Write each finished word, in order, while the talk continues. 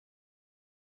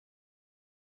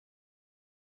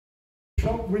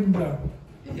shop window.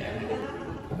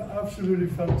 Absolutely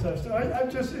fantastic.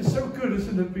 It's so good,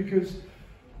 isn't it? Because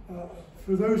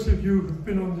for those of you who've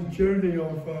been on the journey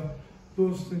of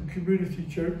Launceston Community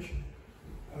Church,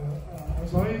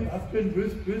 as I have been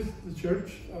with the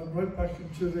church, right back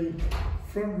into the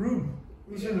front room,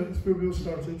 wasn't it? That's where we all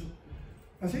started.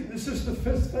 I think this is the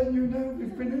 5th venue now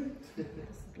we've been in.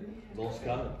 Lost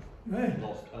count. Yeah.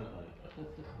 Lost count, mate.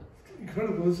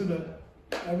 Incredible, isn't it?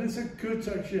 And it's good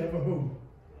to actually have a home.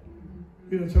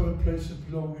 You know, to have a place of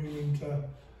belonging,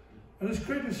 and it's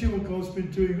great to see what God's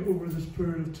been doing over this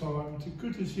period of time. It's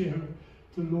good to see how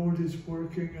the Lord is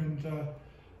working and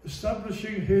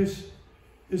establishing His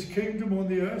kingdom on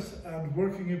the earth and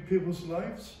working in people's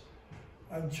lives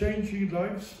and changing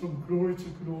lives from glory to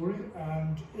glory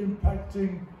and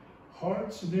impacting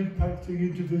hearts and impacting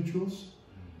individuals.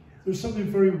 There's something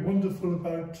very wonderful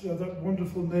about that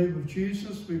wonderful name of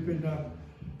Jesus. We've been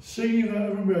singing that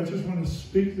everywhere. I just want to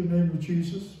speak the name of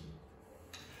Jesus.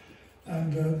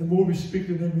 And the more we speak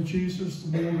the name of Jesus,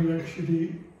 the more we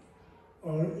actually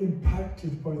are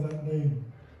impacted by that name.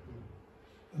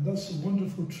 And that's the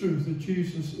wonderful truth, that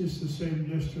Jesus is the same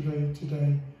yesterday,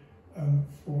 today, and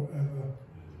forever.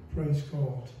 Praise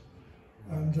God.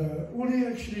 And what He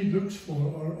actually looks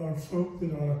for are folk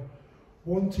that are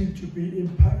wanting to be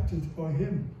impacted by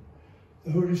Him.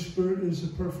 The Holy Spirit is a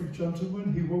perfect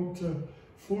gentleman. He won't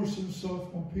force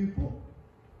Himself on people.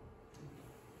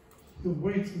 He'll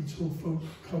wait until folk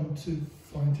come to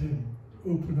find Him,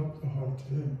 open up the heart to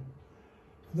Him.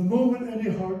 The moment any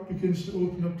heart begins to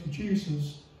open up to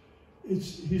Jesus,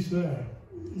 He's there.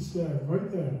 He's there,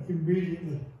 right there,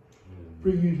 immediately,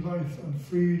 bringing life and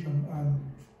freedom and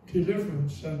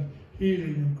deliverance and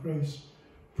healing and grace.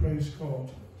 Praise God.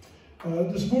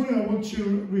 This morning I want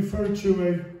to refer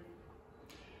to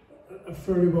a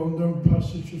fairly well-known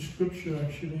passage of Scripture.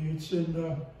 Actually,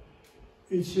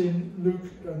 it's in Luke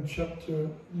chapter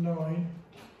 9,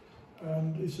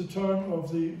 and it's a time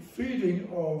of the feeding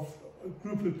of a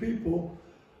group of people,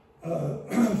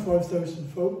 5,000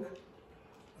 folk.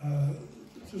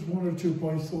 Just one or two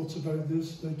bright thoughts about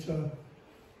this, that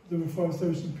there were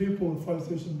 5,000 people,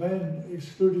 5,000 men,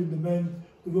 excluding the men,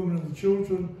 the women and the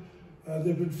children.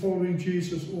 They've been following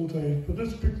Jesus all day. But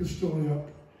let's pick the story up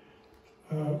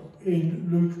in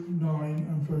Luke 9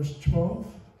 and verse 12.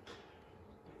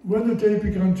 When the day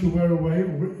began to wear away,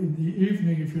 or in the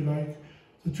evening if you like,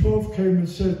 the 12 came and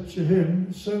said to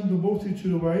him, "Send the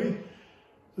multitude away,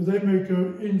 that they may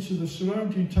go into the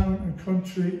surrounding town and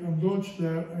country and lodge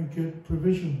there and get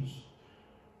provisions.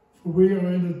 For we are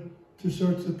in a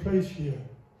deserted place here."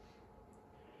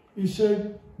 He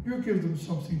said, "You give them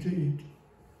something to eat."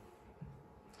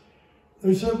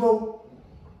 They said, "Well,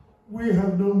 we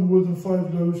have no more than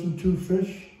 5 loaves and 2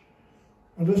 fish,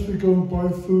 unless we go and buy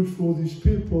food for these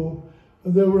people."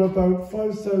 And there were about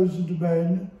 5,000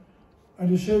 men. And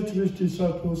he said to his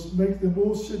disciples, "Make them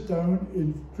all sit down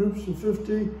in groups of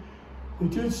 50. They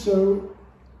did so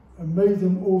and made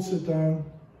them all sit down.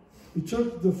 He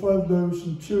took the 5 loaves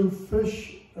and 2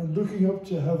 fish, and looking up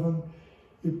to heaven,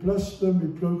 he blessed them, he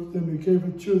broke them, he gave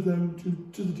it to them,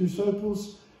 to the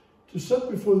disciples, to set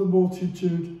before the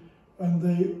multitude, and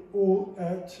they all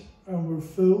ate and were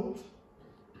filled,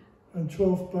 and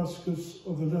 12 baskets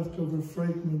of the leftover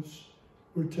fragments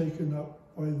were taken up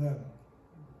by them."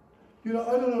 You know,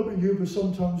 I don't know about you, but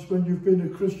sometimes when you've been a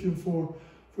Christian for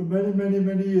many, many,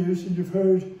 many years, and you've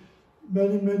heard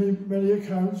many, many, many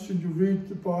accounts, and you read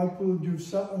the Bible, and you've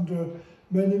sat under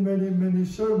many, many, many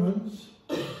sermons,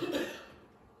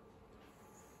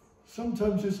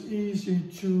 sometimes it's easy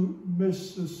to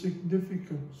miss the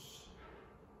significance.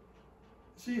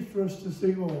 It's easy for us to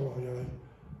think, "Oh, yeah,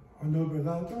 I know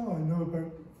about that. Oh, I know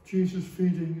about Jesus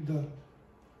feeding the..."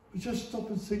 But just stop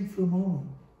and think for a moment.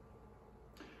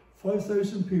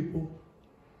 5,000 people,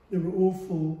 they were all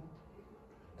full.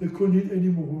 They couldn't eat any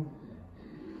more.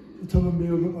 The type of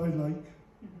meal that I like.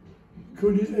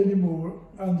 Couldn't eat any more,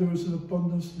 and there was an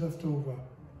abundance left over.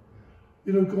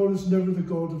 You know, God is never the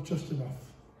God of just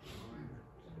enough.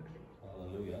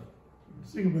 Hallelujah.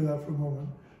 Think about that for a moment.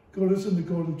 God isn't the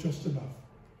God of just enough.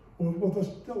 Well,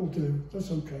 that will do.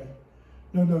 That's okay.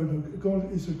 No.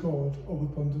 God is a God of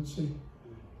abundancy.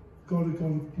 God a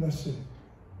God of blessing.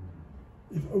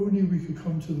 If only we could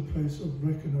come to the place of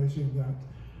recognizing that.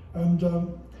 And,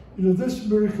 you know, this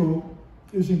miracle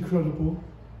is incredible.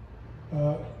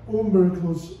 All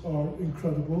miracles are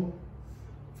incredible.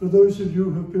 For those of you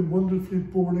who have been wonderfully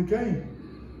born again,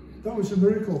 that was a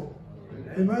miracle.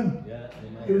 Amen. Yeah,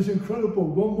 amen. It was incredible.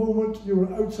 One moment you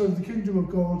were outside the kingdom of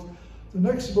God. The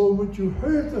next moment you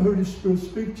heard the Holy Spirit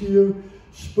speak to you,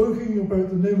 speaking about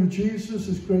the name of Jesus,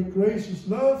 His great grace, His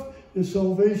love, your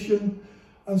salvation,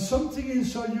 and something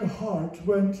inside your heart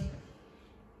went,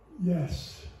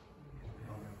 yes,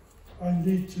 I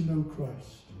need to know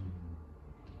Christ.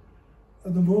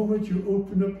 And the moment you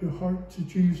opened up your heart to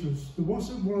Jesus, there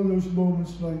wasn't one of those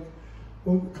moments like,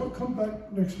 well, come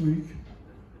back next week,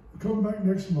 come back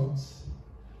next month.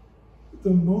 The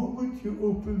moment you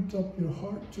opened up your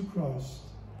heart to Christ,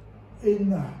 in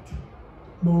that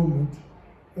moment,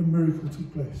 a miracle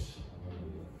took place.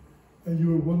 And you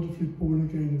were wonderfully born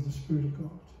again of the Spirit of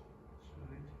God.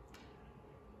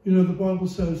 You know, the Bible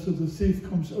says that the thief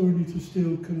comes only to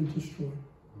steal, kill, and destroy.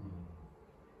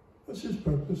 That's his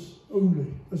purpose,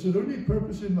 only. That's his only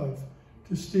purpose in life,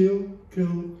 to steal,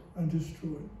 kill, and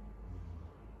destroy.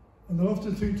 And I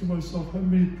often think to myself, how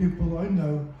many people I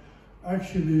know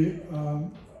actually are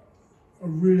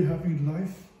really having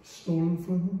life stolen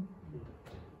from them,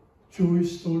 joy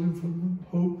stolen from them,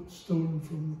 hope stolen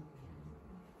from them.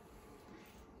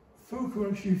 Folk who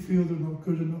actually feel they're not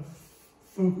good enough,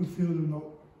 folk who feel they're not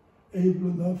able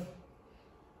enough.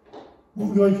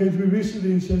 One guy came to me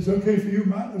recently and says, okay for you,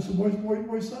 Matt? I said,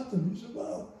 why's that then? He said,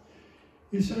 well,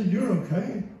 he said, you're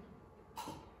okay.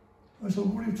 I said,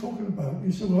 what are you talking about?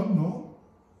 He said, well, I'm not.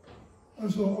 I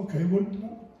said, okay, well,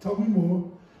 tell me more.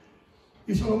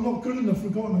 He said, I'm not good enough for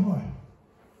God, am I?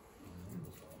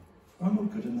 I'm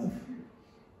not good enough.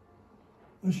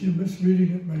 As you're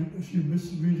misreading it, mate, as you're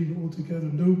misreading it altogether,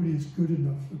 nobody is good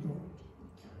enough for God.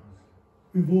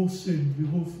 We've all sinned,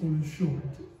 we've all fallen short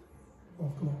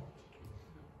of God.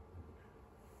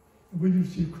 And when you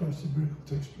see Christ, a miracle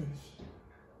takes place.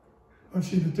 I've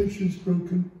seen addictions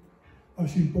broken, I've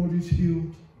seen bodies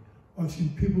healed, I've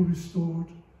seen people restored,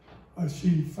 I've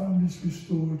seen families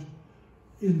restored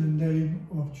in the name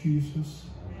of Jesus.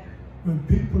 When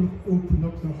people open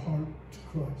up their heart to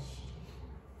Christ.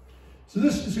 So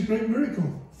this is a great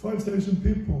miracle. 5,000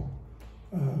 people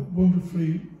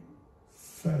wonderfully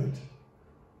fed.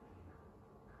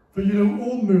 But you know,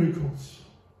 all miracles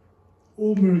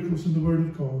in the Word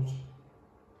of God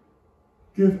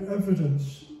give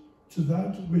evidence to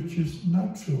that which is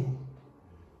natural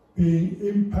being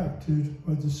impacted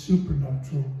by the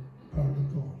supernatural power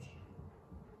of God.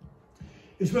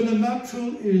 It's when the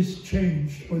natural is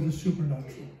changed by the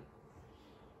supernatural.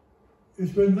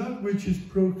 It's when that which is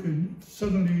broken,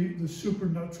 suddenly the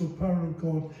supernatural power of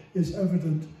God is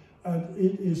evident and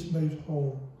it is made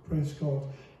whole. Praise God.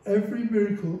 Every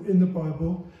miracle in the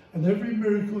Bible and every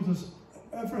miracle that's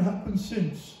ever happened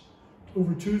since,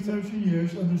 over 2,000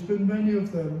 years, and there's been many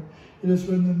of them, it is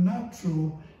when the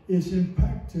natural is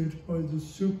impacted by the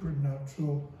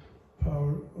supernatural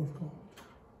power of God.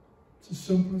 It's as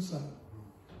simple as that.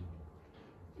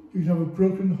 You can have a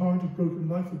broken heart, a broken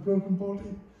life, a broken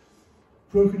body,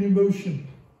 broken emotion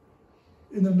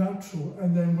in the natural,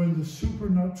 and then when the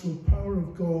supernatural power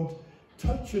of God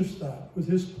touches that with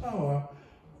his power,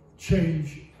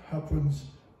 change happens.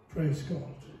 Praise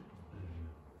God.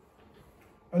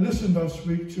 I listened last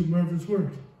week to Mervin's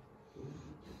word.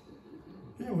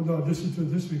 Yeah, well, no, I listened to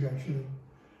it this week actually.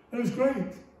 And it was great,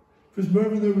 because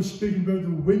Mervin there was speaking about the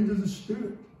wind of the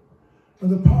Spirit and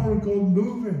the power of God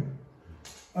moving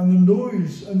and the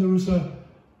noise, and there was a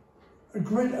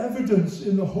great evidence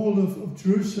in the whole of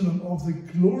Jerusalem of the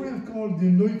glory of God, the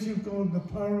anointing of God, the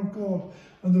power of God,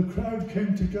 and the crowd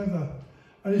came together.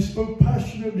 And he spoke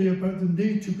passionately about the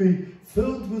need to be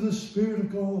filled with the Spirit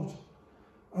of God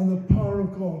and the power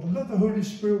of God. And let the Holy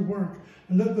Spirit work,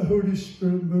 and let the Holy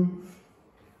Spirit move.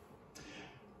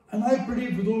 And I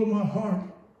believe with all of my heart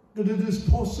that it is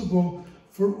possible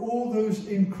for all those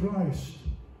in Christ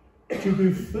to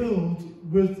be filled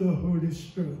with the Holy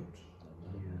Spirit.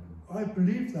 I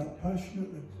believe that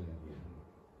passionately.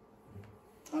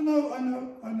 I know.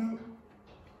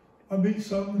 I meet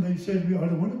some and they say to me, I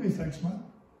don't want to be, thanks man.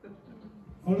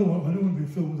 I don't want to be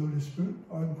filled with the Holy Spirit.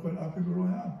 I'm quite happy where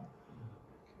I am.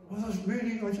 Well, that's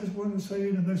really, I just want to say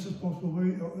in the nicest possible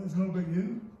way, it's not about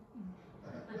you.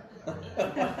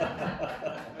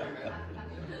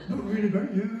 Not really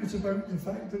about you, it's about the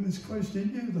fact that it's Christ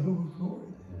in you, the hope of glory.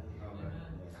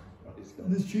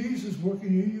 And it's Jesus working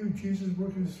in you, and Jesus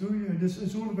working through you, and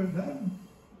it's all about them.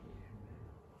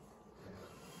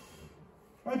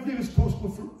 I believe it's possible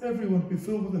for everyone to be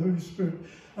filled with the Holy Spirit.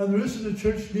 And there isn't a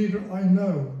church leader I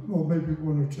know, or maybe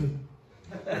one or two,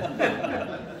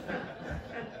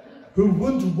 who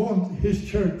wouldn't want his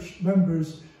church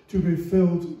members to be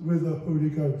filled with the Holy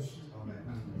Ghost.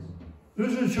 There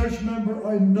isn't a church member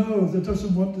I know that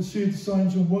doesn't want to see the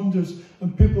signs and wonders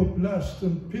and people blessed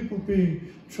and people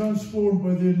being transformed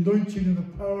by the anointing and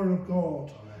the power of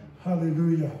God.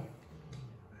 Hallelujah.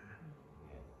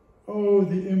 Oh,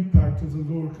 the impact that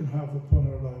the Lord can have upon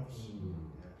our lives.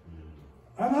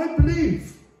 And I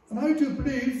believe, and I do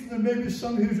believe, there may be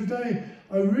some here today,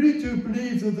 I really do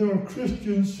believe that there are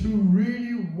Christians who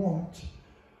really want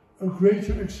a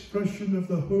greater expression of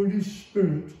the Holy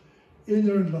Spirit in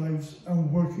their lives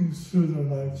and working through their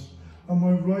lives. Am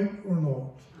I right or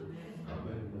not?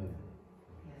 Amen.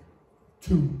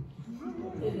 2.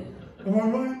 Am I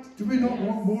right? Do we not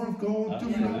want more of God? Do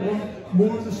we not want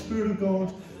more of the Spirit of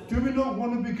God? Do we not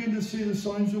want to begin to see the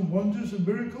signs and wonders and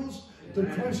miracles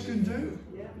that Christ can do?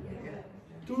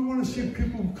 Do we want to see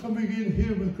people coming in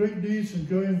here with great needs and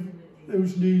going,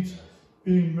 those needs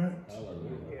being met?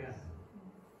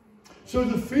 So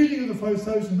the feeding of the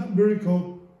 5,000, that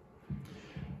miracle,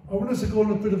 I want us to go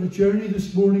on a bit of a journey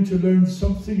this morning to learn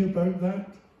something about that.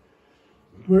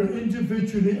 Where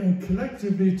individually and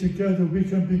collectively together we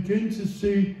can begin to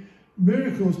see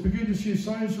miracles, begin to see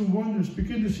signs and wonders,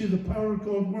 begin to see the power of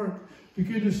God work,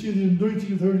 begin to see the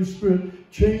anointing of the Holy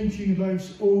Spirit changing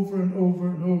lives over and over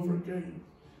and over again.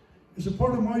 It's a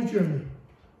part of my journey.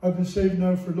 I've been saved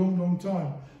now for a long, long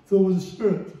time, filled with the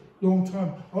Spirit, long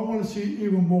time. I want to see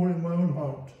even more in my own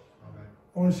heart. Okay.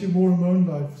 I want to see more in my own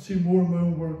life, see more in my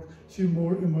own work, see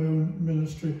more in my own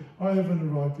ministry. I haven't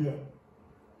arrived yet.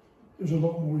 There's a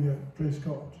lot more yet, praise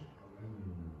God.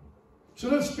 So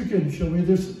let's begin, shall we?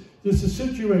 There's a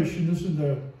situation, isn't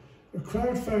there? A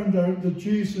crowd found out that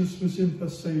Jesus was in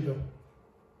Bethsaida.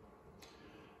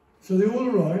 So they all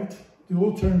arrived, they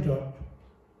all turned up.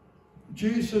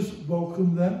 Jesus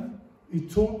welcomed them. He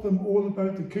taught them all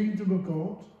about the kingdom of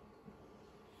God.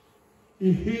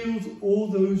 He healed all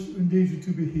those who needed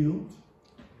to be healed.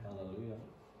 Hallelujah.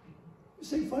 You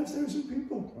say 5,000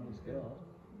 people. Praise God.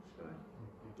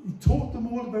 He taught them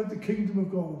all about the kingdom of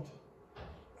God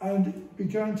and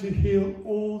began to heal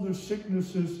all their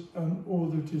sicknesses and all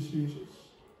their diseases.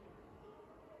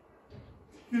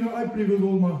 You know, I believe with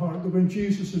all my heart that when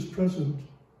Jesus is present,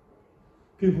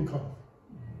 people come.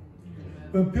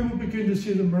 When people begin to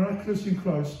see the miraculous in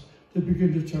Christ, they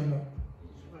begin to turn up.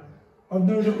 I've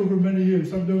known it over many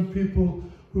years. I've known people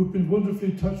who've been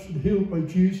wonderfully touched and healed by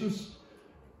Jesus.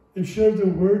 They've shared their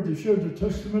word, they've shared their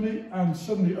testimony, and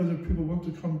suddenly other people want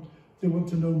to come, they want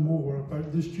to know more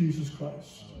about this Jesus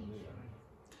Christ.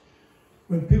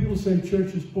 When people say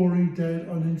church is boring, dead,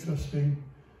 uninteresting,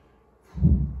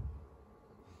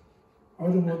 I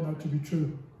don't want that to be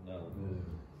true. No.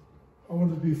 I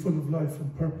want it to be full of life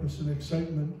and purpose and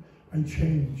excitement and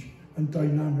change and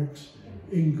dynamics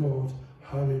in God.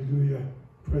 Hallelujah.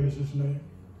 Praise His name.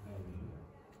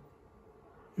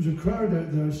 There's a crowd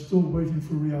out there still waiting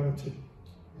for reality.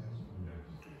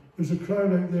 There's a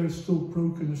crowd out there still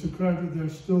broken. There's a crowd out there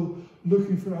still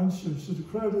looking for answers. There's a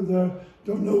crowd out there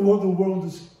don't know what the world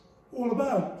is all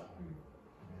about.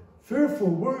 Fearful,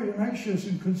 worried, and anxious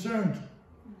and concerned.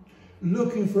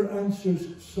 Looking for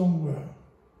answers somewhere.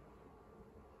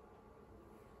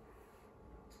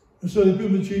 And so they've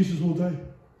been with Jesus all day.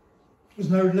 It's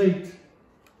now late.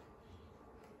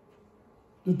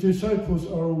 The disciples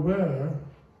are aware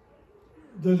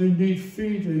that they need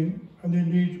feeding and they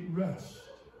need rest.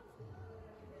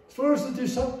 As far as the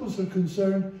disciples are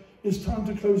concerned, it's time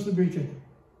to close the meeting.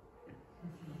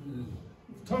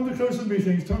 Time to close the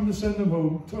meeting, it's time to send them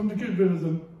home, time to get rid of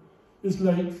them. It's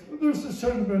late. There's a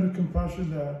certain amount of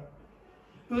compassion there.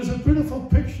 But there's a beautiful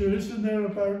picture, isn't there,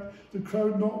 about the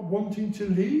crowd not wanting to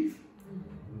leave?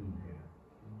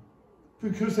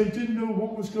 Because they didn't know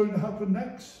what was going to happen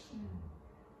next.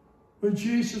 When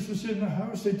Jesus was in the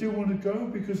house, they didn't want to go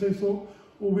because they thought,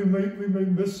 well, we may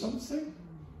miss something.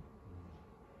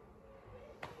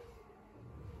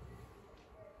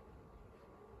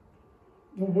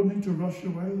 Not wanting to rush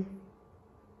away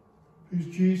because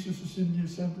Jesus is in the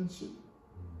ascendancy.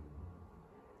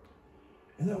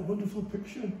 Isn't that a wonderful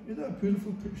picture? Isn't that a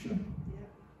beautiful picture?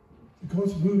 Yeah.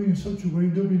 God's moving in such a way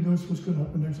nobody knows what's going to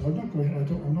happen next. I'm not going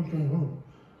home.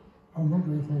 I'm not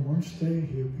going home. I'm staying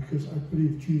here because I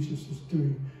believe Jesus is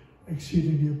doing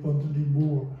exceedingly abundantly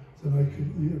more than I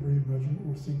could ever imagine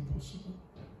or think possible.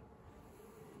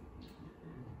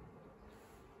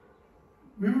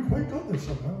 We haven't quite got there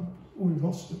somehow, or we've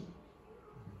lost it.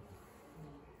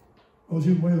 I was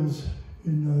in Wales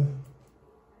in,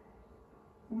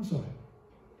 where was I?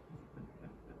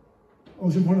 I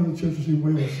was in one of the churches in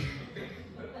Wales.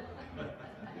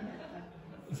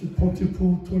 Was it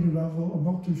Pontypool, Tony Ravel? I'm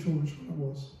not too sure which one it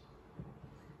was.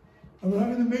 And we're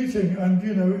having the meeting, and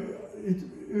you know,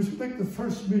 it was like the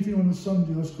first meeting on a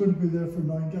Sunday. I was going to be there for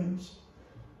 9 days.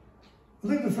 I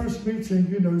think the first meeting,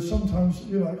 you know, sometimes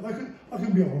you're like, I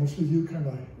can be honest with you, can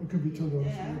I? I can be totally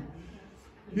honest with you.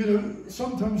 You know,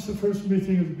 sometimes the first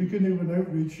meeting at the beginning of an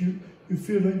outreach, you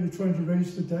feel like you're trying to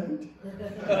raise the dead.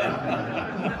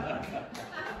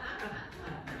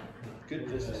 Good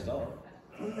place to start.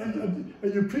 And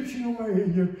you're preaching away,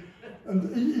 and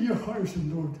in your heart,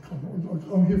 saying, Lord, come on,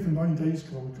 I'm here for 9 days,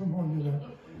 God, come on, you know.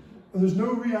 And there's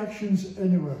no reactions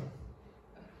anywhere.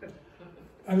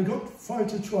 And it got 5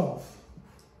 to 12.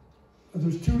 And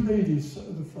there's 2 ladies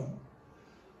at the front.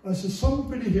 I said,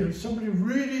 somebody here, somebody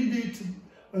really needs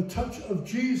a touch of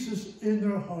Jesus in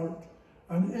their heart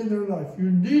and in their life. You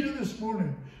need it this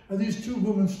morning. And these 2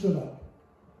 women stood up.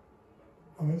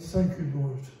 I went, thank you,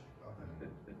 Lord.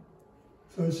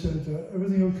 So I said,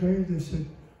 everything okay? They said,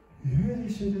 yeah. They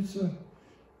said, it's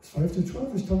 5 to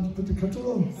 12. It's time to put the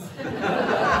kettle on.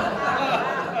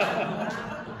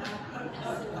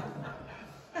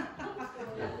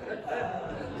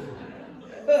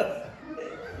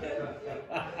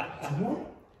 What?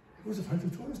 Was it 5 to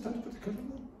 12? It's time to put the kettle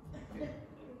on.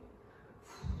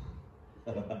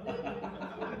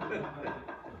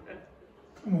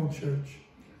 Come on, church.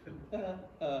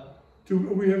 Do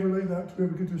we ever like that? Do we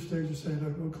ever get to a stage and say,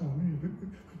 like, oh, come on,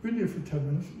 we've been here for 10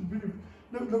 minutes.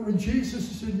 No, when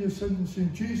Jesus is in the ascendancy,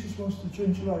 Jesus wants to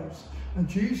change lives, and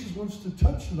Jesus wants to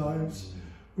touch lives,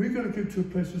 we've got to get to a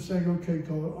place of saying, okay,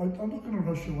 God, I'm not going to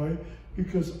rush away,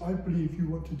 because I believe you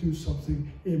want to do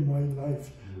something in my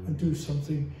life and do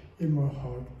something in my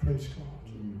heart. Praise God.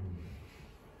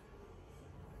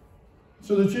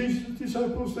 So the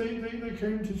disciples, they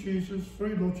came to Jesus,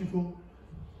 very logical,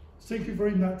 thinking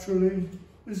very naturally.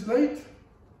 It's late.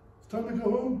 It's time to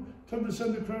go home. Time to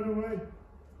send the crowd away.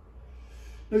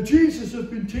 Now Jesus has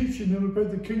been teaching them about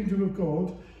the kingdom of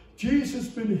God. Jesus has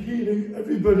been healing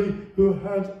everybody who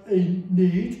had a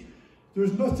need.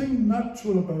 There's nothing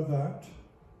natural about that.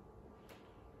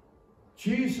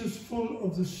 Jesus, full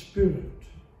of the Spirit,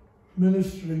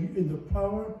 ministering in the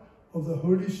power of the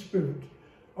Holy Spirit.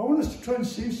 I want us to try and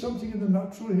see something in the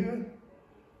natural here.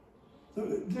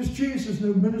 This Jesus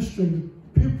now ministering.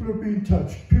 People are being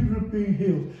touched. People are being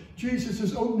healed. Jesus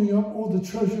is opening up all the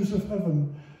treasures of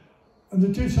heaven. And the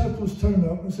disciples turn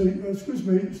up and say, excuse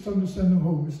me, it's time to send them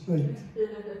home. It's late.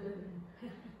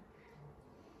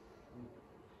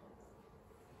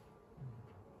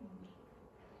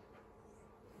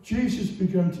 Jesus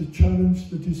began to challenge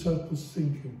the disciples'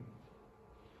 thinking.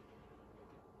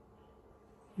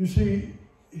 You see,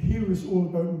 he was all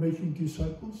about making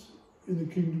disciples in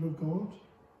the kingdom of God.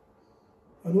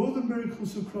 And all the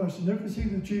miracles of Christ and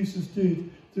everything that Jesus did,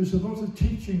 there's a lot of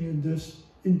teaching in this,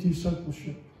 in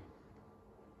discipleship.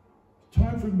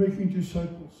 Time for making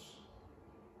disciples.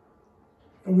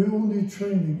 And we all need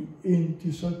training in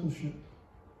discipleship.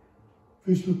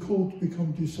 Because we're called to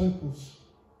become disciples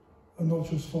and not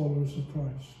just followers of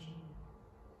Christ.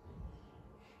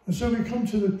 And so we come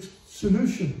to the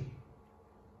solution.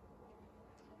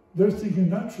 They're thinking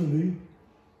naturally,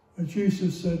 and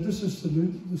Jesus said, this is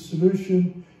the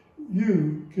solution.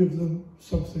 You give them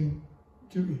something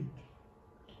to eat.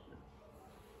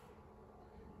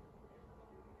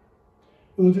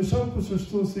 Well, the disciples are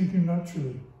still thinking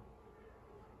naturally.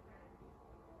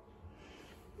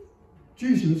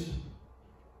 Jesus,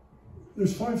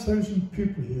 there's 5,000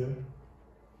 people here.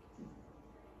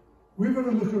 We've got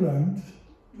to look around.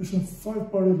 There's some 5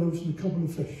 barley loaves and a couple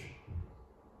of fish.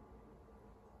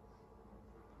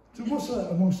 So what's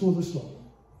that amongst all this lot?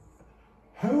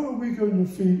 How are we going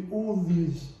to feed all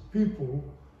these people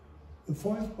the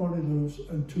 5 barley loaves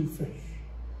and 2 fish?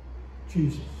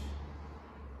 Jesus.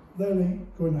 That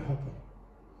ain't going to happen.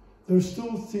 They're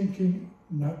still thinking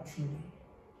naturally.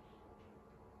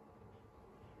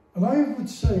 And I would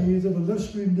say that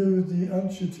unless we knew the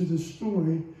answer to the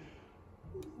story,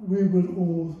 we would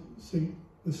all think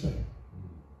the same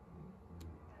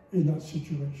in that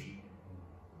situation.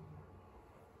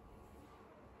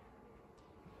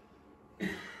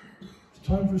 It's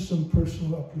time for some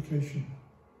personal application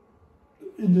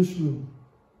in this room.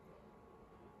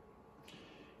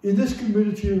 In this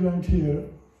community around here,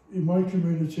 in my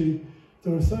community,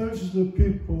 there are thousands of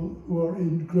people who are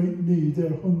in great need.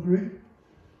 They're hungry.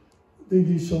 They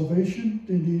need salvation.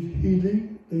 They need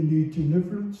healing. They need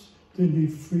deliverance. They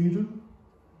need freedom.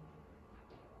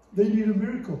 They need a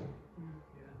miracle.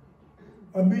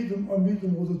 I meet them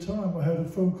all the time. I had a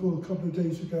phone call a couple of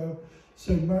days ago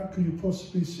saying, Matt, could you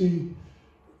possibly see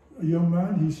a young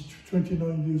man, he's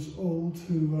 29 years old,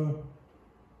 who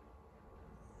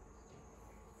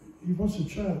he wants to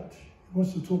chat. He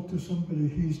wants to talk to somebody.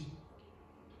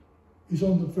 He's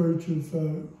on the verge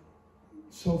of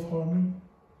self-harming,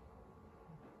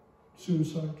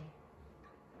 suicide.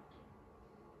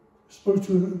 Spoke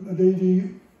to a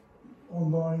lady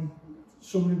online,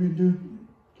 somebody we knew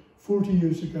 40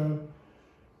 years ago,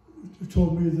 who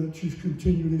told me that she's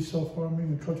continually self-harming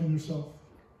and cutting herself.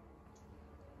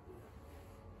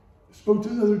 Spoke to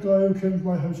another guy who came to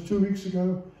my house 2 weeks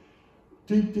ago.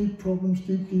 Deep, deep problems,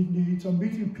 deep, deep needs. I'm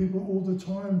meeting people all the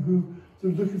time who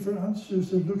they're looking for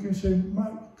answers. They're looking, saying,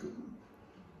 Matt,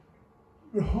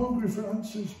 we're hungry for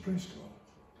answers, praise God.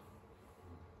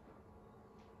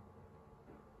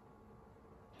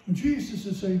 And Jesus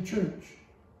is saying, church,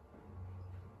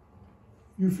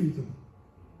 you feed them.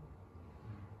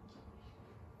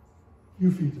 You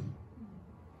feed them.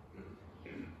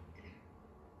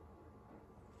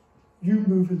 You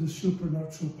move in the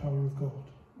supernatural power of God.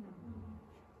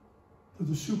 That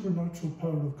the supernatural power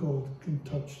of God can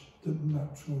touch the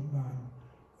natural man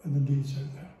and the needs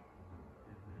out there.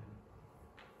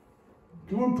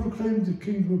 Go and proclaim the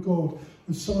kingdom of God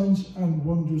with signs and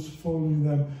wonders following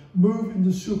them. Move in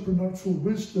the supernatural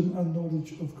wisdom and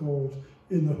knowledge of God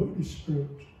in the Holy Spirit.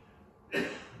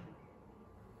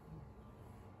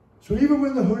 So even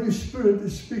when the Holy Spirit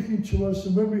is speaking to us,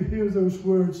 and when we hear those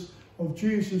words of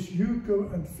Jesus, you go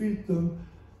and feed them,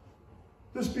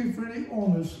 let's be really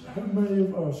honest, how many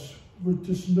of us would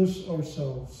dismiss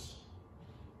ourselves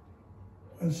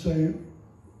and say,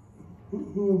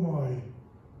 who am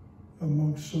I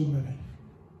amongst so many?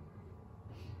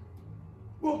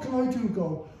 What can I do,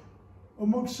 God,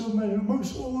 amongst so many,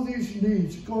 amongst all these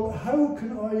needs? God, how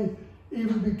can I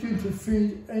even begin to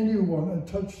feed anyone and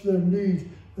touch their need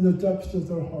in the depths of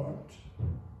their heart?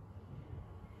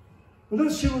 But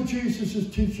let's see what Jesus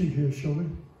is teaching here, shall we?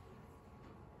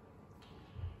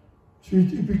 So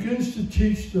he begins to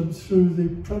teach them through the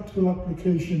practical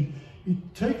application. He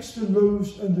takes the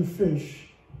loaves and the fish,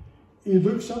 he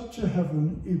looks up to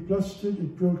heaven, he blessed it, he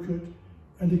broke it,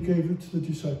 and he gave it to the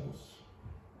disciples.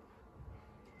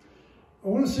 I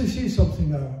want us to see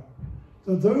something now.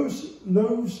 That those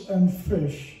loaves and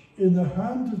fish in the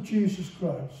hand of Jesus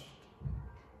Christ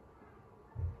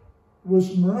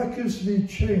was miraculously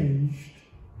changed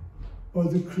by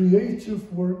the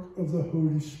creative work of the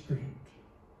Holy Spirit.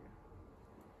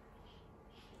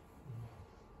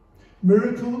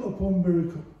 Miracle upon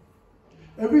miracle.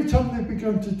 Every time they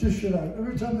began to dish it out,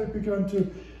 every time they began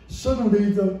to,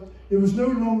 suddenly it was no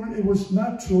longer, it was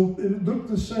natural, it looked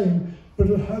the same,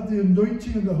 but it had the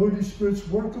anointing and the Holy Spirit's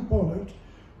work upon it,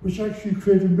 which actually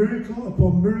created miracle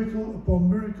upon miracle upon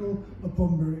miracle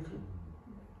upon miracle.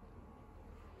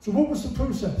 So what was the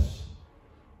process?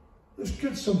 Let's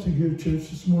get something here, church,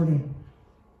 this morning.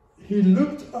 He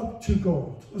looked up to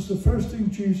God. That's the first thing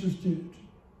Jesus did.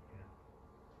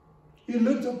 He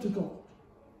looked up to God.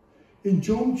 In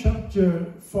John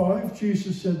chapter 5,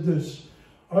 Jesus said this,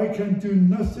 I can do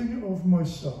nothing of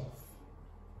myself.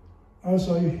 As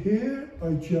I hear,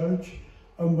 I judge,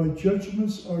 and my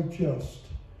judgments are just,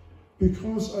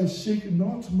 because I seek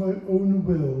not my own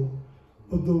will,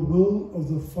 but the will of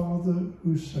the Father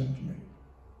who sent me.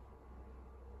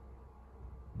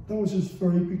 That was his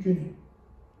very beginning.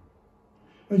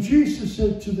 And Jesus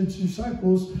said to the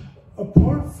disciples,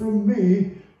 apart from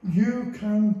me, you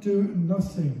can do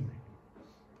nothing.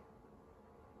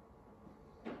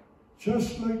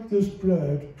 Just like this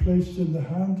bread placed in the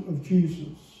hand of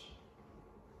Jesus,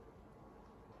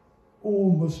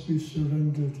 all must be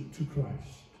surrendered to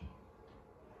Christ.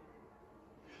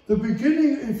 The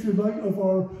beginning, if you like, of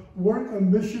our work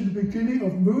and mission, the beginning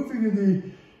of moving in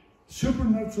the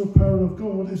supernatural power of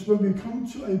God is when we come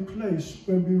to a place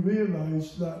where we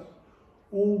realize that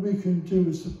all we can do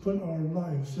is to put our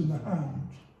lives in the hand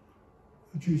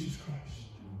of Jesus Christ.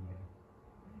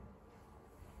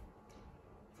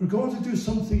 For God to do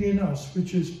something in us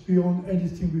which is beyond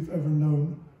anything we've ever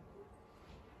known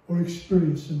or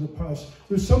experienced in the past.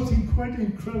 There's something quite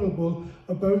incredible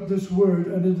about this word,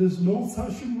 and it is an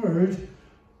old-fashioned word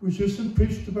which isn't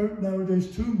preached about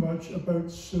nowadays too much,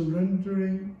 about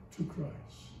surrendering to Christ.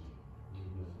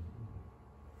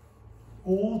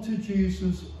 All to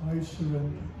Jesus I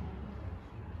surrender.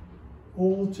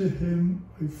 All to him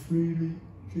I freely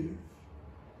give.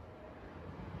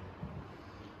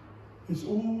 It's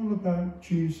all about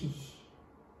Jesus.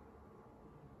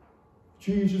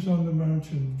 Jesus on the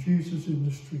mountain, Jesus in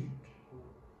the street,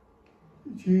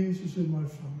 Jesus in my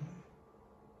family.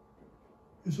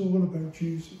 It's all about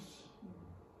Jesus.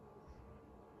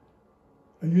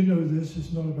 And you know this,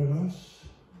 it's not about us.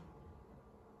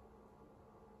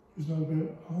 It's not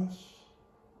about us.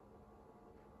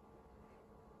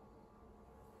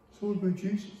 It's all about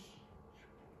Jesus.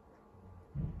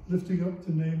 Lifting up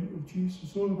the name of Jesus.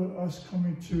 It's all about us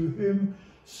coming to him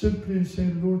simply and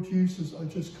saying, Lord Jesus, I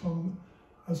just come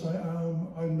as I am.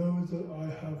 I know that I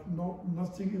have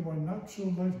nothing in my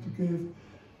natural life to give,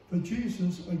 but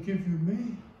Jesus, I give you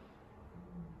me.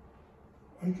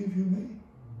 I give you me.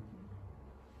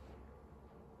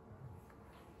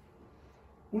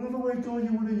 Whatever way, God,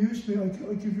 you want to use me, I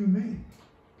give you me.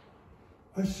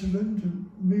 I surrender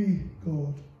me,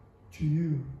 God, to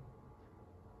you.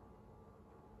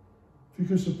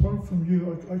 Because apart from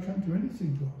you, I can't do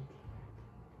anything, God.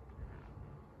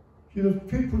 You know,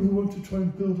 people who want to try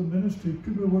and build a ministry,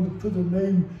 people who want to put their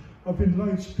name up in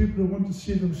lights, people who want to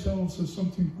see themselves as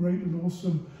something great and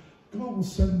awesome, God will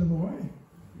send them away.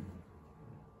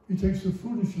 He takes the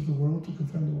foolish of the world to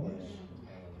confound the wise.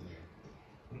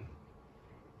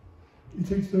 He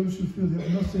takes those who feel they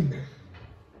have nothing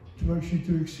to actually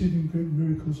do exceeding great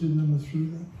miracles in them and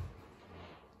through them.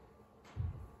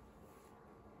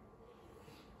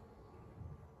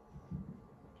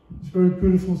 It's a very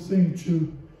beautiful thing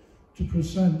to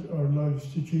present our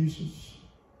lives to Jesus.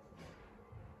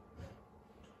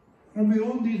 And we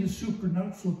all need a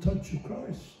supernatural touch of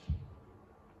Christ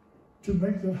to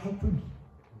make that happen.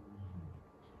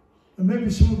 And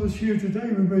maybe some of us here today,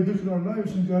 we may look at our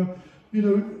lives and go, you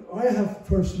know, I have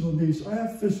personal needs, I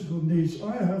have physical needs,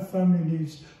 I have family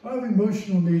needs, I have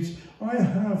emotional needs, I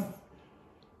have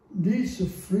needs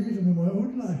of freedom in my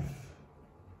own life.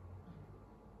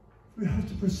 We have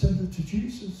to present it to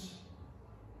Jesus.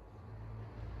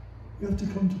 We have to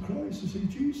come to Christ and say,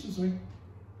 Jesus,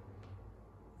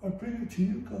 I bring it to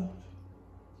you, God.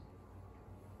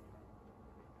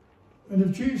 And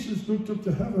if Jesus looked up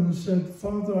to heaven and said,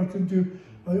 Father, I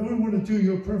only want to do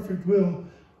your perfect will,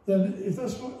 then if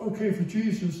that's okay for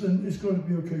Jesus, then it's got to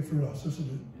be okay for us,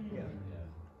 isn't it? Yeah.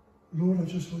 Lord, I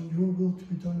just want your will to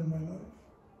be done in my life.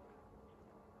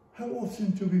 How often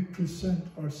do we present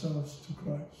ourselves to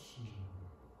Christ?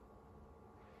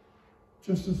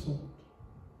 Just a thought.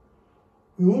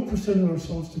 We all presented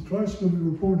ourselves to Christ when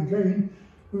we were born again.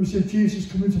 We said,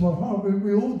 Jesus, come into my heart.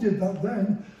 We all did that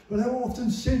then. But how often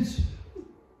since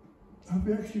have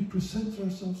we actually presented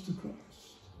ourselves to Christ?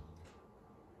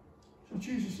 So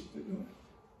Jesus,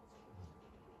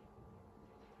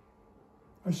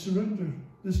 I surrender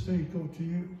this day, God, to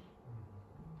you.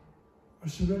 I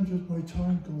surrender my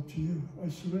time, God, to you. I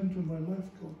surrender my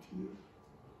life, God, to you.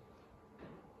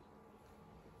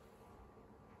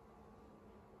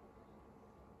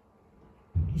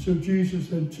 So Jesus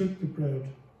then took the bread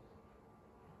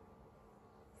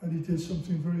and he did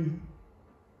something very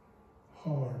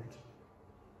hard.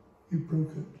 He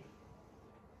broke it.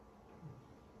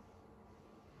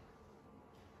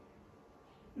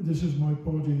 This is my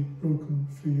body broken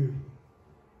for you.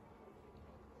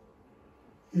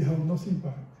 He held nothing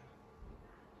back.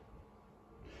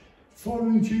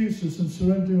 Following Jesus and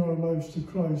surrendering our lives to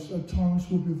Christ at times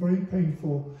will be very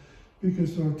painful,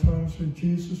 because there are times when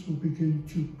Jesus will begin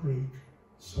to break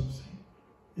something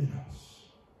in us.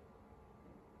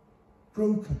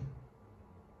 Broken.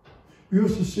 We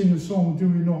used to sing a song, do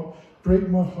we not? Break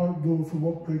my heart, Lord, for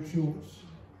what breaks yours.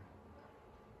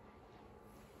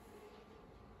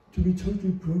 To be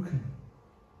totally broken.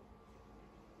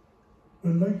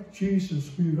 When, like Jesus,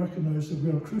 we recognize that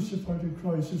we are crucified in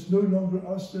Christ, it's no longer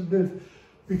us that live,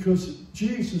 because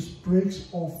Jesus breaks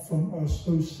off from us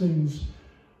those things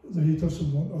that he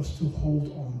doesn't want us to hold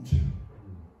on to.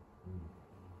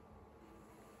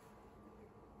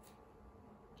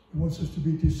 He wants us to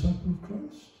be disciples of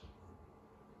Christ.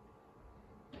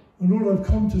 And Lord, I've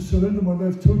come to surrender my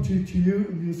life totally to you.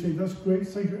 And you say, that's great,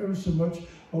 thank you ever so much.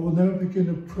 I will now begin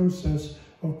a process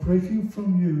of breaking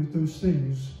from you those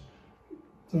things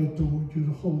that I don't want you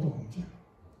to hold on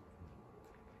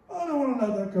to. I don't want to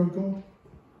let that go, God.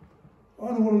 I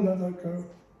don't want to let that go.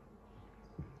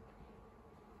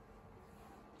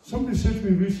 Somebody said to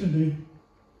me recently,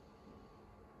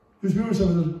 because we always have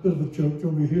a bit of a joke,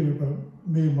 don't we, here about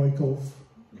me and my golf.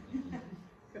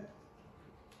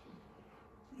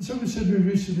 Somebody said to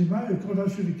me recently, Matt, if God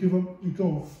asked you to give up your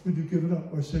golf, would you give it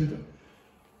up? I said,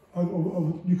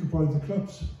 you could buy the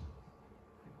clubs.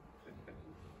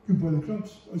 You buy the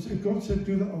clubs. I said, if God said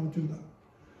do that, I would do that.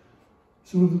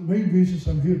 So one of the main reasons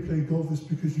I'm here to play golf is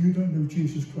because you don't know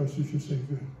Jesus Christ as your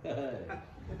Saviour.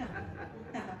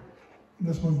 And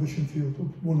that's my mission field,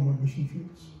 one of my mission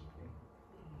fields.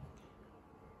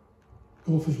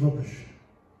 Golf is rubbish.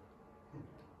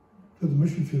 But the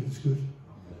mission field is good.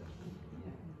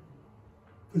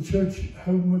 But church,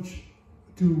 how much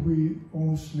do we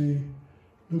honestly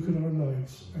look at our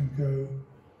lives and go,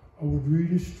 I would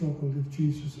really struggle if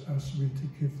Jesus asked me to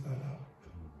give that up.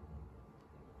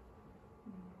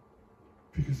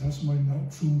 Because that's my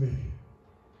natural me.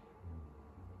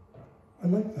 I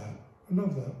like that. I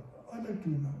love that. I like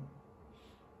doing that.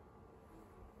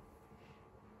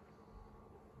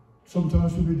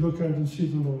 Sometimes when we look out and see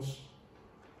the lost,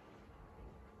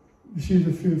 we see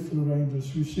the fearful around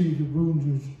us, we see the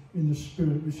wounded in the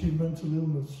spirit, we see mental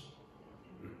illness.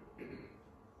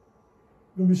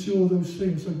 when we see all those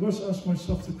things, I must ask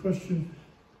myself the question,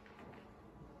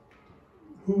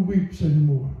 who weeps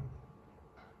anymore?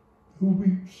 Who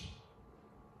weeps?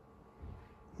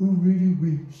 Who really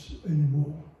weeps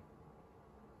anymore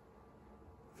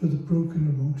for the broken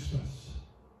amongst us?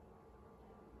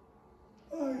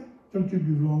 Don't get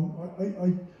me wrong,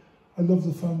 I love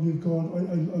the family of God.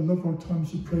 I love our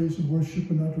times of praise and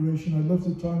worship and adoration. I love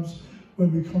the times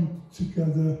when we come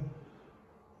together.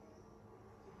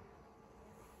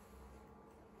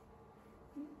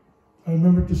 I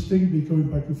remember distinctly going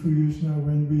back a few years now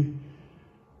when we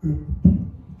were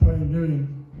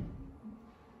pioneering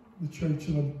the church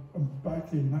that I'm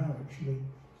back in now, actually.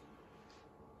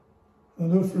 I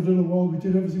know for a little while we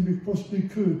did everything we possibly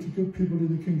could to get people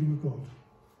in the kingdom of God.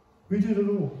 We did it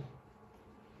all.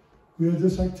 We had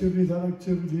this activity, that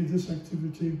activity, this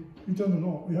activity. We've done a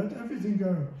lot. We had everything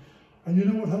going. And you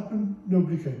know what happened?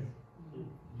 Nobody came.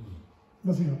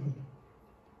 Nothing happened.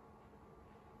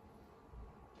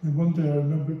 And one day I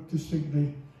remember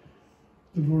distinctly,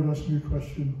 the Lord asked me a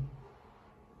question.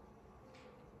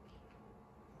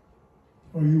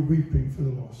 Are you weeping for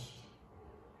the lost?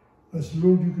 I said,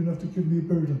 Lord, you're going to have to give me a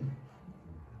burden.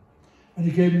 And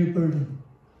he gave me a burden.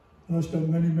 And I spent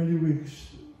many, many weeks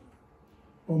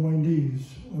on my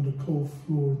knees on the cold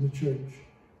floor in the church,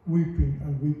 weeping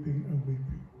and weeping and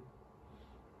weeping.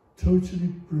 Totally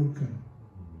broken.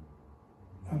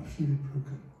 Absolutely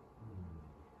broken.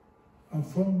 And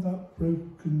from that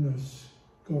brokenness,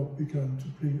 God began to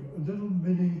bring a little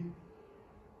mini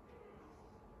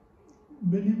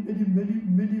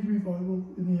revival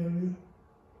in the area.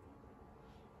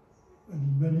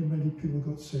 And many, many people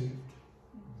got saved.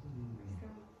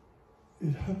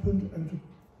 It happened out of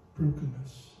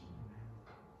brokenness.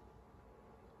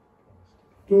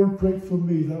 Lord, break from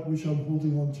me that which I'm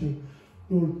holding on to.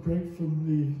 Lord, break from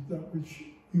me that which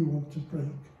you want to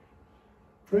break.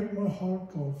 Break my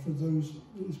heart, God, for those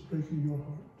that is breaking your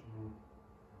heart.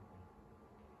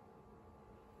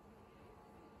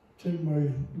 Take my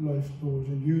life, Lord,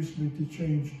 and use me to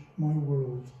change my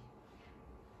world.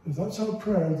 If that's our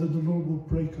prayer, then the Lord will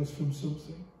break us from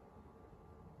something.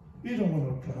 You don't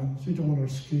want our plans, you don't want our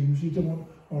schemes, you don't want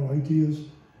our ideas,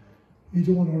 you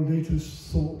don't want our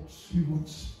latest thoughts. He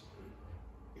wants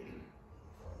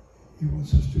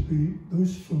us to be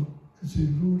those folk who say,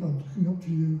 Lord, I'm looking up to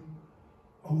you.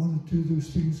 I want to do those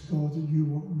things, God, that you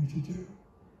want me to do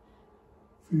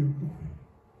for your glory.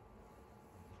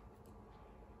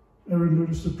 Aaron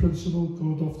noticed the principle,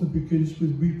 God often begins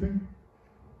with weeping,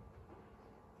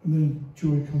 and then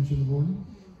joy comes in the morning.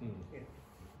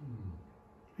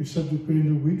 Except the grain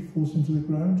of wheat falls into the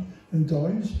ground and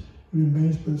dies, it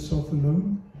remains by itself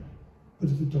alone. But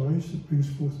if it dies, it brings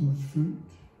forth much fruit.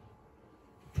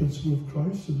 The principle of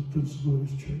Christ is the principle of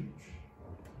his church.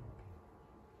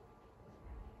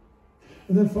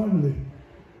 And then finally,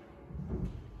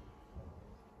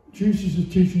 Jesus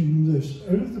is teaching them this.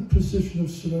 Out of the position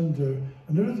of surrender,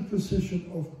 and out of the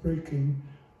position of breaking,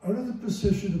 out of the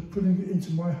position of putting it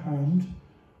into my hand,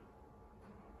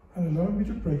 and allowing me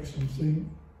to break something,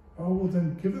 I will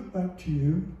then give it back to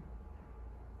you,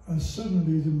 and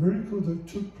suddenly the miracle that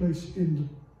took place in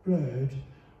the bread,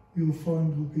 you'll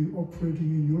find will be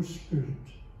operating in your spirit.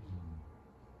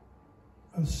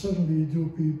 And suddenly you'll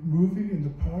be moving in the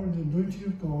power and the anointing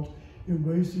of God in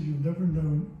ways that you've never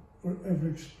known or ever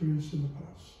experienced in the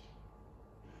past.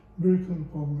 Miracle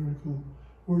upon miracle,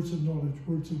 words of knowledge,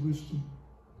 words of wisdom,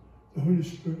 the Holy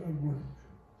Spirit at work.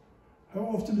 How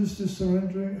often is this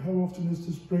surrendering? How often is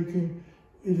this breaking?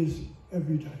 It is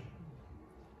every day.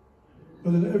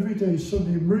 But then every day,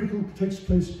 suddenly a miracle takes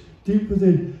place deep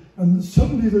within. And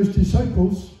suddenly those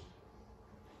disciples,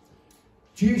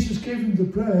 Jesus gave them the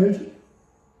bread,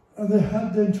 and they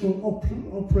had then to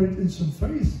operate in some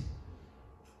faith.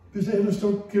 Because they had to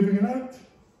start giving it out.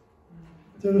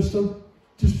 They had to start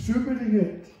distributing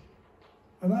it.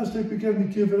 And as they began to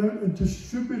give it out and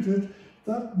distribute it,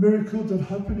 that miracle that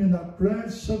happened in that bread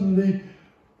suddenly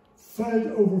fed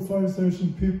over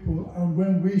 5,000 people. And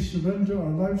when we surrender our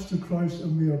lives to Christ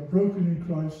and we are broken in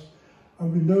Christ,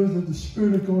 and we know that the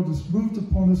Spirit of God has moved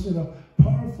upon us in a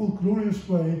powerful, glorious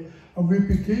way, and we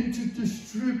begin to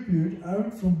distribute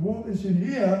out from what is in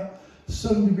here,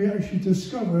 suddenly we actually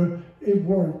discover it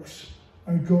works,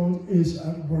 and God is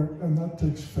at work, and that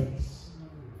takes faith.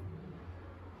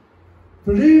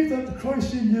 Believe that the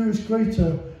Christ in you is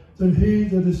greater than he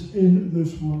that is in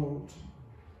this world.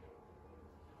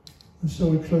 And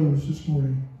so I close this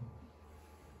morning.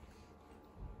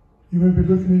 You may be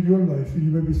looking at your life and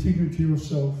you may be thinking to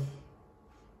yourself,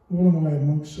 what am I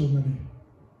amongst so many?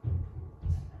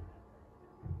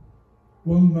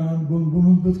 One man, one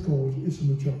woman with God is a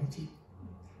majority.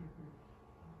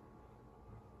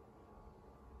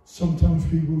 Sometimes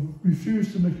we will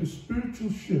refuse to make a spiritual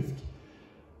shift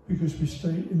because we stay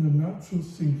in the natural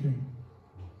thinking.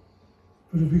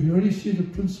 But if we can only see the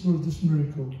principle of this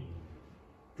miracle,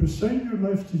 present your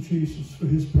life to Jesus for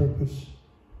his purpose,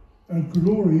 and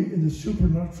glory in the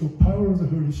supernatural power of the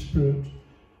Holy Spirit,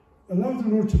 allow the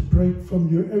Lord to break from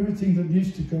you everything that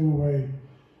needs to go away.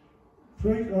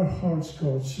 Break our hearts,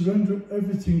 God. Surrender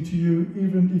everything to you,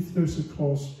 even if there's a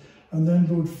cost. And then,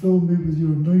 Lord, fill me with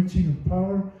your anointing and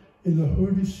power in the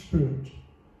Holy Spirit,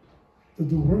 that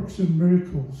the works and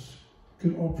miracles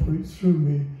can operate through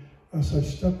me as I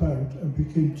step out and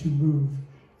begin to move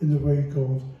in the way,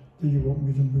 God, that you want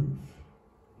me to move.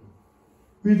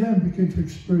 We then begin to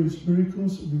experience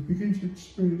miracles, and we begin to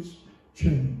experience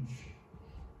change.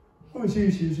 Oh, it's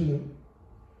easy, isn't it?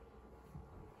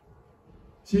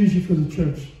 It's easy for the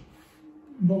church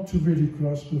not to really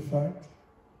grasp the fact.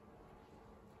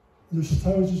 There's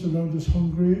thousands around us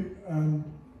hungry, and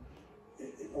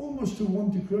almost to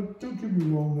one degree, don't get me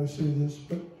wrong when I say this,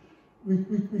 but we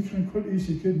can quite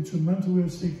easily get into a mental way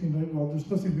of thinking like, well, there's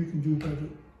nothing we can do about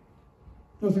it.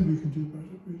 Nothing we can do about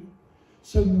it, really.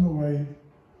 Send them away.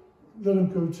 Let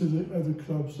them go to the other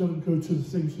clubs. Let them go to the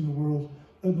things in the world.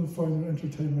 Let them find their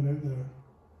entertainment out there.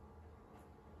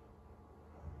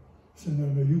 So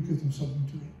no, you give them something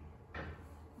to eat.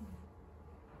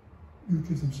 You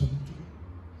give them something to eat.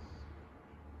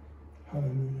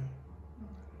 Hallelujah.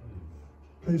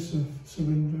 Place of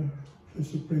surrender,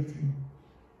 place of breaking,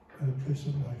 and a place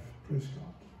of life. Praise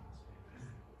God.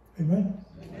 Amen?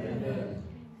 Amen.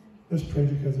 Let's pray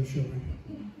together, shall we?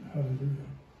 Hallelujah.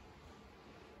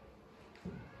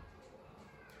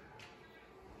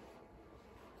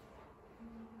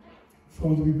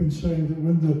 Father, we've been saying that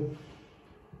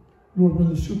when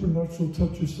the supernatural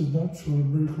touches the natural, a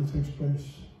miracle takes place.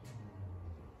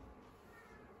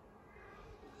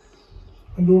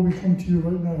 And Lord, we come to you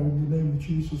right now in the name of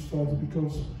Jesus, Father,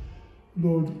 because,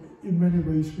 Lord, in many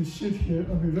ways we sit here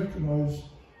and we recognize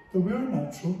that we are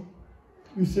natural.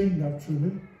 We think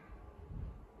naturally.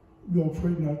 We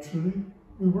operate naturally.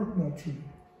 We work naturally.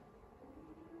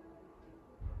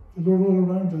 But Lord, all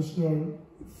around us there are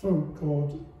folk,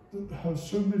 God, that have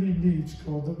so many needs,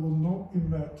 God, that will not be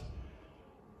met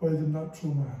by the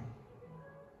natural man.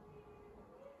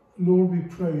 Lord, we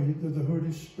pray that the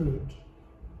Holy Spirit,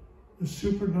 the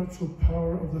supernatural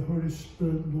power of the Holy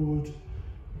Spirit, Lord,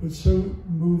 would so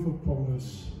move upon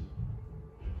us.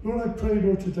 Lord, I pray,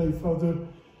 Lord, today, Father,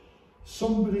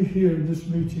 somebody here in this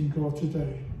meeting, God,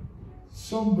 today,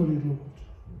 somebody, Lord,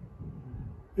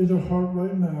 in their heart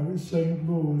right now is saying,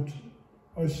 Lord,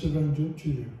 I surrender it to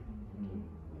you.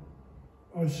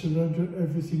 I surrender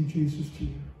everything, Jesus, to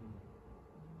you.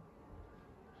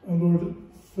 And Lord,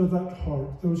 for that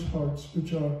heart, those hearts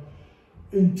which are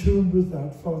in tune with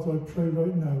that, Father, I pray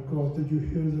right now, God, that you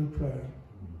hear their prayer.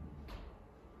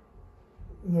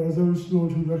 And there are those,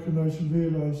 Lord, who recognize and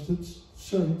realize that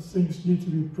certain things need to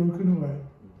be broken away.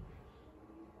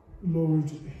 Lord,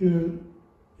 hear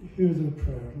their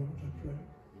prayer, Lord, I pray.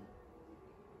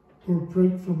 Lord,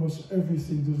 break from us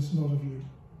everything that is not of you.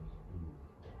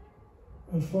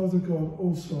 And Father God,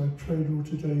 also I pray, Lord,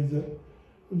 today that,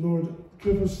 Lord,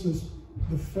 give us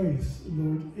the faith,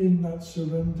 Lord, in that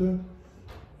surrender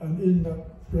and in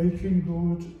that breaking,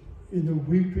 Lord, in the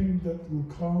weeping that will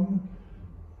come.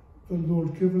 But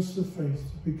Lord, give us the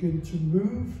faith to begin to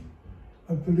move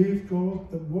and believe,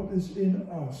 God, that what is in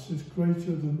us is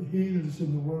greater than he that is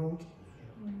in the world.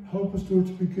 Help us, Lord,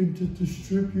 to begin to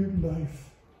distribute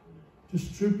life,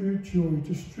 distribute joy,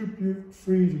 distribute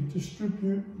freedom,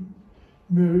 distribute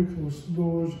miracles.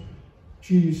 Lord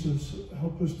Jesus,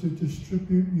 help us to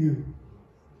distribute you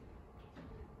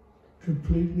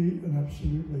completely and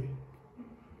absolutely.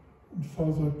 And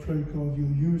Father, I pray, God,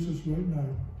 you'll use us right now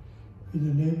in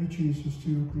the name of Jesus to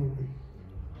your glory.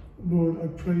 Lord, I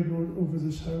pray, Lord, over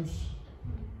this house.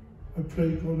 I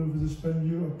pray, God, over this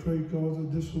venue. I pray, God,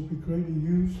 that this will be greatly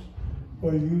used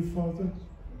by you, Father.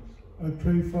 I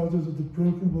pray, Father, that the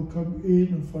broken will come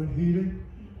in and find healing.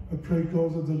 I pray,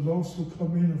 God, that the lost will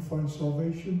come in and find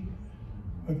salvation.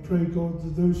 I pray, God,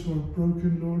 that those who are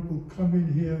broken, Lord, will come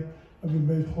in here and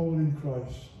be made whole in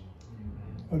Christ.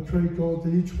 I pray, God,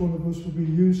 that each one of us will be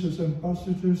used as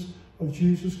ambassadors of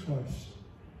Jesus Christ.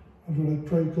 And Lord, I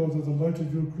pray, God, that the light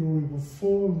of your glory will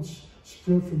fall and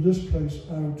spread from this place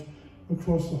out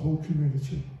across the whole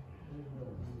community.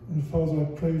 And Father, I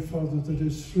pray, Father, that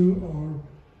it's through our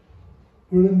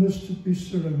willingness to be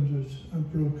surrendered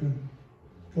and broken,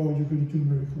 God, you're going to do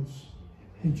miracles.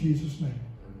 In Jesus' name,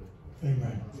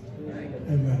 amen. Amen.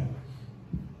 Amen.